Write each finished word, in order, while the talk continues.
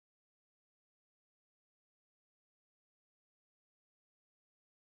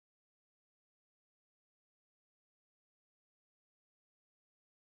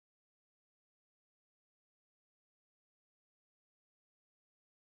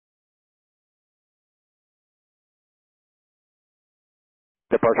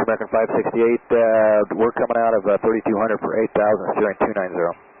Departure American 568, we're coming out of 3200 for 8000, steering 290.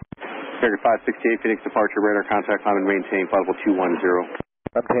 American 568, Phoenix departure, radar contact, climb and maintain flight level 210.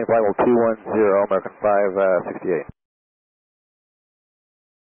 Maintain flight level 210, American 568.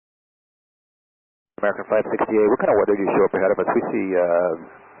 American 568, what kind of weather do you show up ahead of us? We see,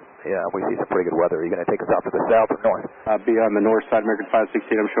 we see some pretty good weather. Are you going to take us out to the south or north? Be on the north side, American 568,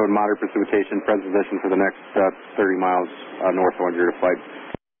 I'm showing moderate precipitation, present position for the next 30 miles north on your flight.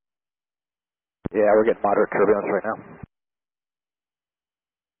 Yeah, we're getting moderate turbulence right now.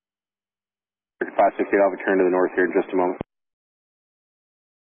 American 568, I'll return to the north here in just a moment.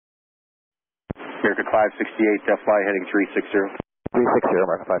 American 568, fly heading 360. 360,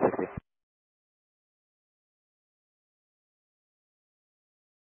 American 568.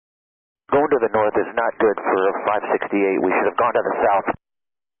 Going to the north is not good for 568. We should have gone to the south.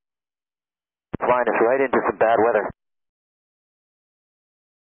 Flying us right into some bad weather.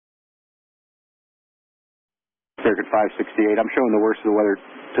 American 568, I'm showing the worst of the weather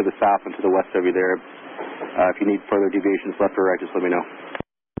to the south and to the west of you there. If you need further deviations left or right, just let me know.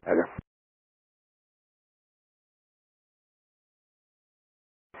 Okay.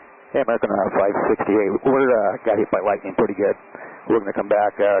 Hey, American 568, we're got hit by lightning pretty good. We're going to come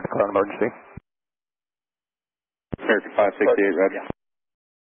back, declare an emergency. American 568, Roger.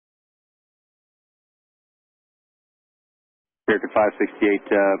 American 568,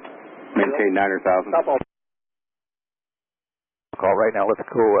 maintain 9,000. Call right now, let's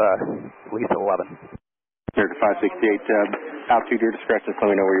go at least 11. American 568, altitude your discretion, just let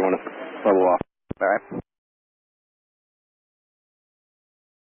me know where you want to level off. All right.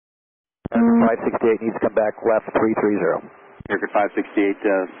 568 needs to come back left 330. American 568,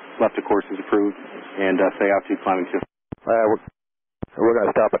 left of course is approved, and say altitude climbing 2. We're going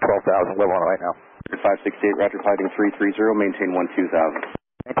to stop at 12,000 level on right now. American 568, Roger, climbing 330, maintain 12,000.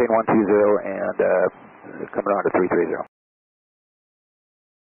 Maintain 120 and coming on to 330.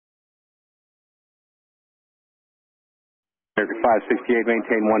 American 568,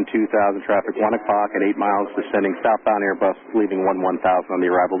 maintain 12,000, traffic 1 o'clock at 8 miles, descending southbound Airbus, leaving 1000 on the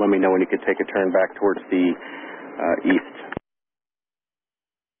arrival. Let me know when you can take a turn back towards the east.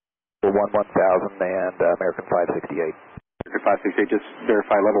 1000 and American 568. American 568, just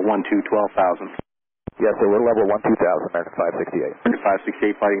verify level 12, 12,000. Yes, so we're level 12,000, American 568. American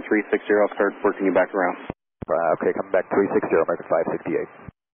 568, fighting 360, I'll start working you back around. Okay, coming back 360, American 568.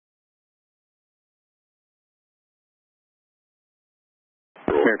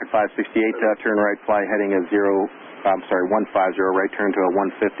 American 568, turn right, fly heading a 150, right turn to a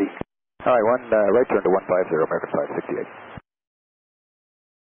 150. All right, right turn to 150, American 568.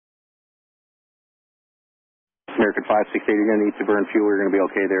 American 568, you're going to need to burn fuel, you're going to be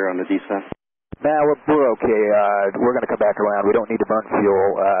okay there on the descent? Nah, we're okay. We're going to come back around. We don't need to burn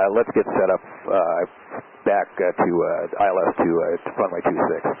fuel. Let's get set up back to ILS to runway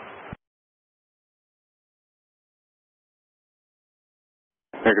 26.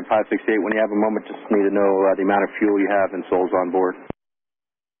 American 568, when you have a moment, just need to know the amount of fuel you have and souls on board.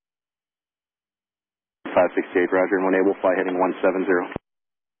 568, Roger, and when able, fly heading 170.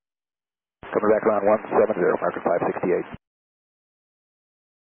 Coming back around 170, American 568.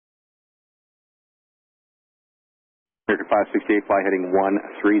 American 568, fly heading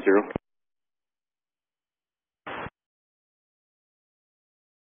 130.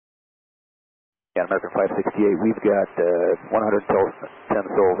 Yeah, American 568, we've got 110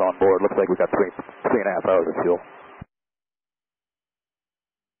 souls on board. Looks like we've got 3.5 hours of fuel.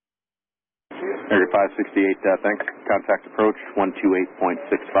 American 568, thanks. Contact approach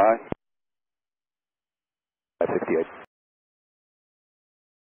 128.65. 568.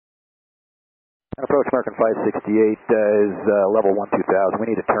 Approach American 568 is level 12,000. We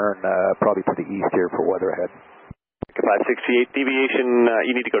need to turn probably to the east here for weather ahead. American 568, deviation,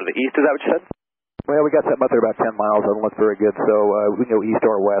 you need to go to the east, is that what you said? Well, we got something up there about 10 miles. Doesn't look very good, so we can go east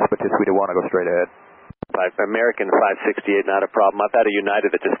or west, but just we don't want to go straight ahead. American 568, not a problem. I've had a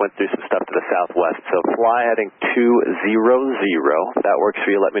United that just went through some stuff to the southwest, so fly heading 200. If that works for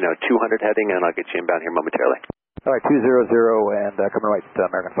you, let me know. 200 heading, and I'll get you inbound here momentarily. All right, 200 and coming right to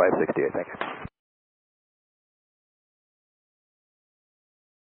American 568. Thank you.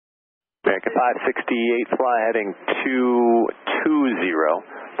 American 568, fly heading 220.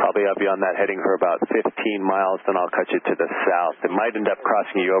 Probably I'll be on that heading for about 15 miles, then I'll cut you to the south. It might end up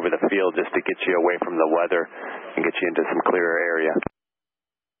crossing you over the field just to get you away from the weather and get you into some clearer area.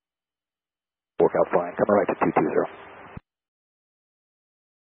 Work out fine. Coming right to 220.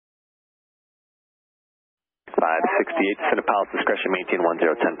 568, send a pilot's discretion, maintain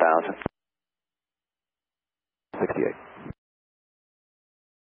 10,000. 68.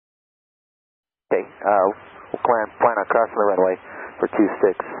 Okay, we'll plan on crossing the runway for 26,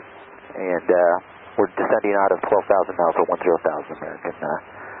 and we're descending out of 12,000 now for 10,000 American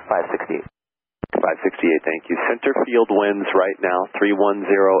 568. 568, thank you. Center field winds right now, 310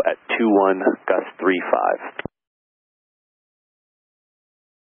 at 21, gust 35.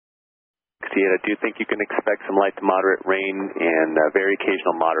 68, I do think you can expect some light to moderate rain and very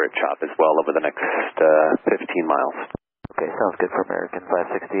occasional moderate chop as well over the next 15 miles. Okay, sounds good for American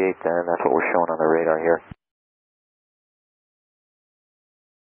 568, and that's what we're showing on the radar here.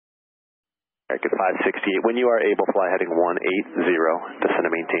 American 568, when you are able, fly heading 180, descend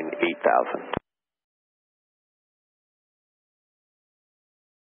and maintain 8,000.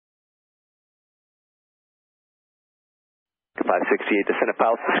 American 568, descend at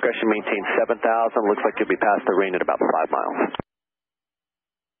pilot's discretion, maintain 7,000. Looks like you'll be past the rain at about 5 miles.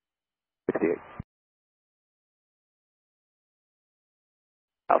 68.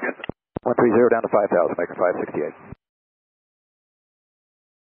 130 down to 5,000, American 568.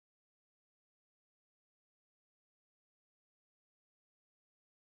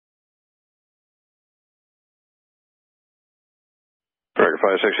 American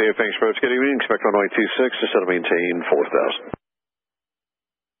 568, thanks approach, good evening. Expect runway 26, descend and maintain 4,000.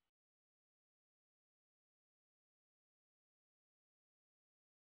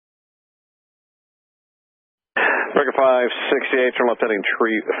 American 568, turn left heading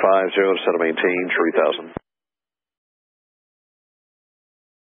 350, descend and maintain 3,000.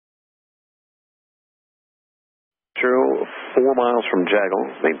 True, 4 miles from Jaggle,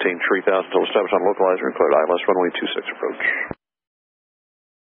 maintain 3,000 until established on localizer, include ILS runway 26 approach.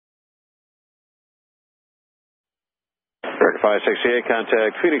 American 568,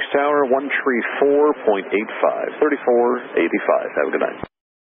 contact Phoenix Tower 134.85, 3485. Have a good night.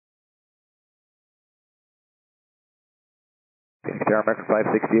 Phoenix Tower, American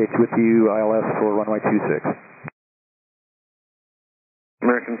 568 with you, ILS for runway 26.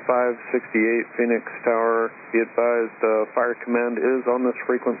 American 568, Phoenix Tower, be advised, fire command is on this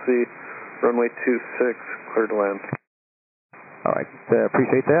frequency, runway 26, clear to land. All right,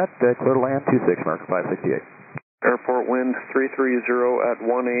 appreciate that. Clear to land, 26, American 568. Airport wind 330 at 18,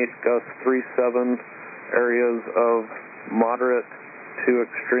 gust 37, areas of moderate to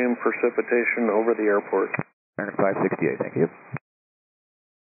extreme precipitation over the airport. American 568, thank you.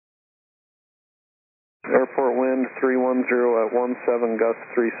 Airport wind 310 at 17, gust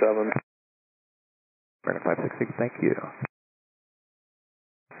 37. American 568, thank you.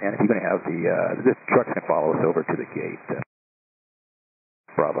 And if you're going to have this truck's going to follow us over to the gate,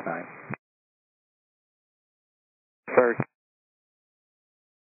 Bravo 9.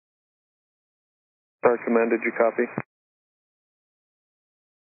 Fire command, did you copy?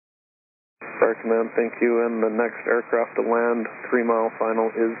 Fire command, thank you. And the next aircraft to land, 3 mile final,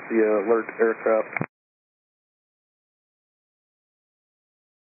 is the alert aircraft.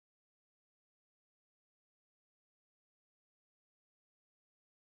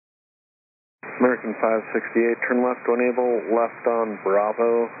 American 568, turn left when able, left on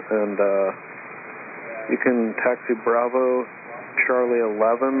Bravo, and you can taxi Bravo, Charlie 11,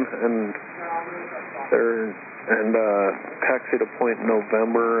 and taxi to Point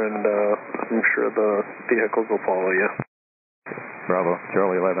November, and I'm sure the vehicles will follow you. Bravo,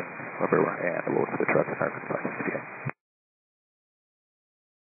 Charlie 11, and we'll look for the truck, American 568.